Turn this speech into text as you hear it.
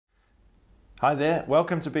Hi there,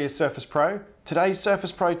 welcome to Be a Surface Pro. Today's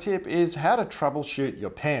Surface Pro tip is how to troubleshoot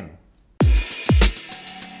your pen.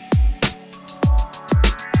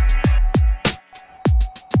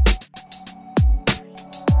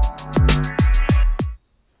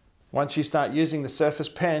 Once you start using the Surface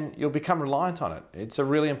Pen, you'll become reliant on it. It's a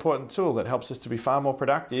really important tool that helps us to be far more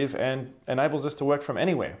productive and enables us to work from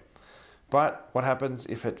anywhere. But what happens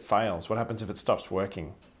if it fails? What happens if it stops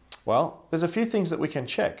working? Well, there's a few things that we can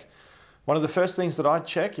check. One of the first things that I'd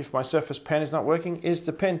check if my Surface Pen is not working is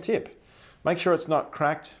the pen tip. Make sure it's not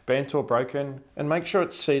cracked, bent or broken, and make sure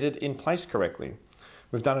it's seated in place correctly.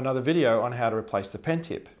 We've done another video on how to replace the pen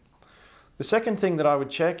tip. The second thing that I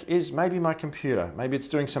would check is maybe my computer. Maybe it's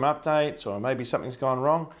doing some updates or maybe something's gone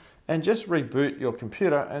wrong, and just reboot your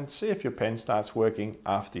computer and see if your pen starts working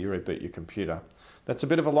after you reboot your computer. That's a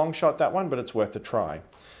bit of a long shot, that one, but it's worth a try.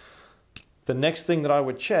 The next thing that I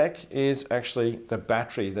would check is actually the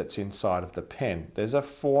battery that's inside of the pen. There's a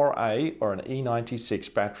 4A or an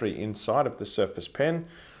E96 battery inside of the Surface Pen.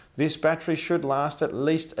 This battery should last at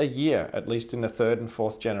least a year, at least in the third and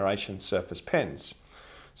fourth generation Surface Pens.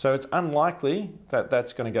 So it's unlikely that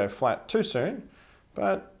that's going to go flat too soon,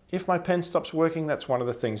 but if my pen stops working, that's one of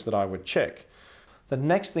the things that I would check. The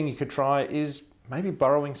next thing you could try is maybe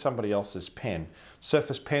borrowing somebody else's pen.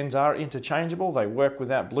 Surface Pens are interchangeable. They work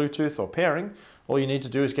without Bluetooth or pairing. All you need to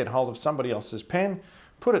do is get hold of somebody else's pen,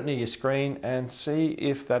 put it near your screen and see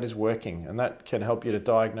if that is working. And that can help you to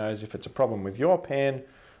diagnose if it's a problem with your pen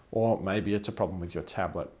or maybe it's a problem with your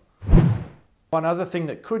tablet. One other thing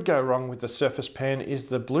that could go wrong with the Surface Pen is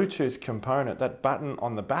the Bluetooth component. That button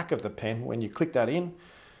on the back of the pen, when you click that in,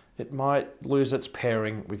 it might lose its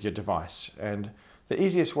pairing with your device. And the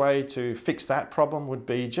easiest way to fix that problem would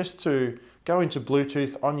be just to go into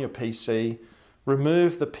Bluetooth on your PC,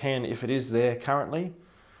 remove the pen if it is there currently,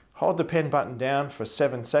 hold the pen button down for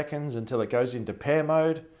 7 seconds until it goes into pair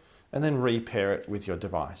mode, and then repair it with your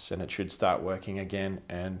device. And it should start working again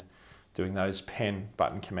and doing those pen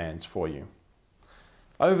button commands for you.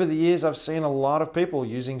 Over the years, I've seen a lot of people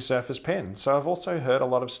using Surface Pens, so I've also heard a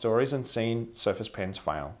lot of stories and seen Surface Pens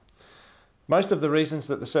fail. Most of the reasons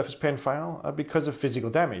that the Surface Pen fail are because of physical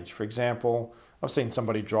damage. For example, I've seen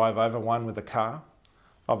somebody drive over one with a car.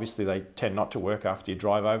 Obviously, they tend not to work after you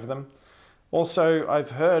drive over them. Also,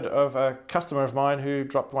 I've heard of a customer of mine who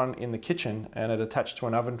dropped one in the kitchen and it attached to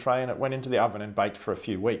an oven tray and it went into the oven and baked for a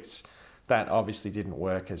few weeks. That obviously didn't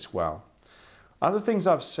work as well. Other things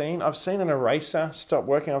I've seen an eraser stop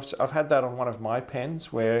working. I've had that on one of my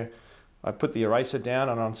pens where I put the eraser down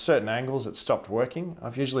and on certain angles it stopped working.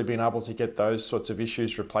 I've usually been able to get those sorts of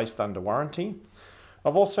issues replaced under warranty.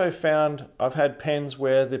 I've also found I've had pens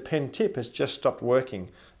where the pen tip has just stopped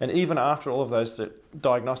working, and even after all of those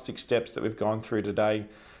diagnostic steps that we've gone through today,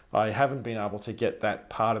 I haven't been able to get that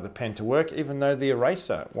part of the pen to work even though the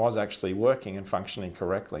eraser was actually working and functioning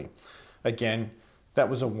correctly. Again, that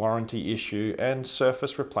was a warranty issue and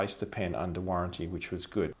Surface replaced the pen under warranty, which was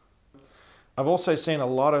good. I've also seen a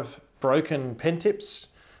lot of broken pen tips,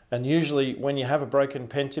 and usually when you have a broken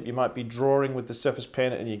pen tip you might be drawing with the Surface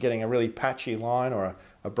Pen and you're getting a really patchy line or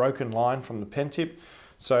a broken line from the pen tip.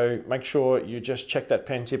 So make sure you just check that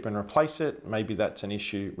pen tip and replace it. Maybe that's an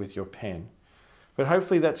issue with your pen. But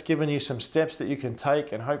hopefully that's given you some steps that you can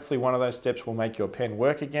take, and hopefully one of those steps will make your pen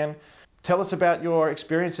work again. Tell us about your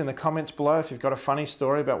experience in the comments below if you've got a funny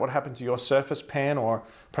story about what happened to your Surface Pen, or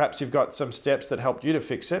perhaps you've got some steps that helped you to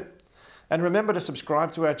fix it. And remember to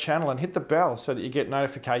subscribe to our channel and hit the bell so that you get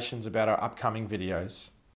notifications about our upcoming videos.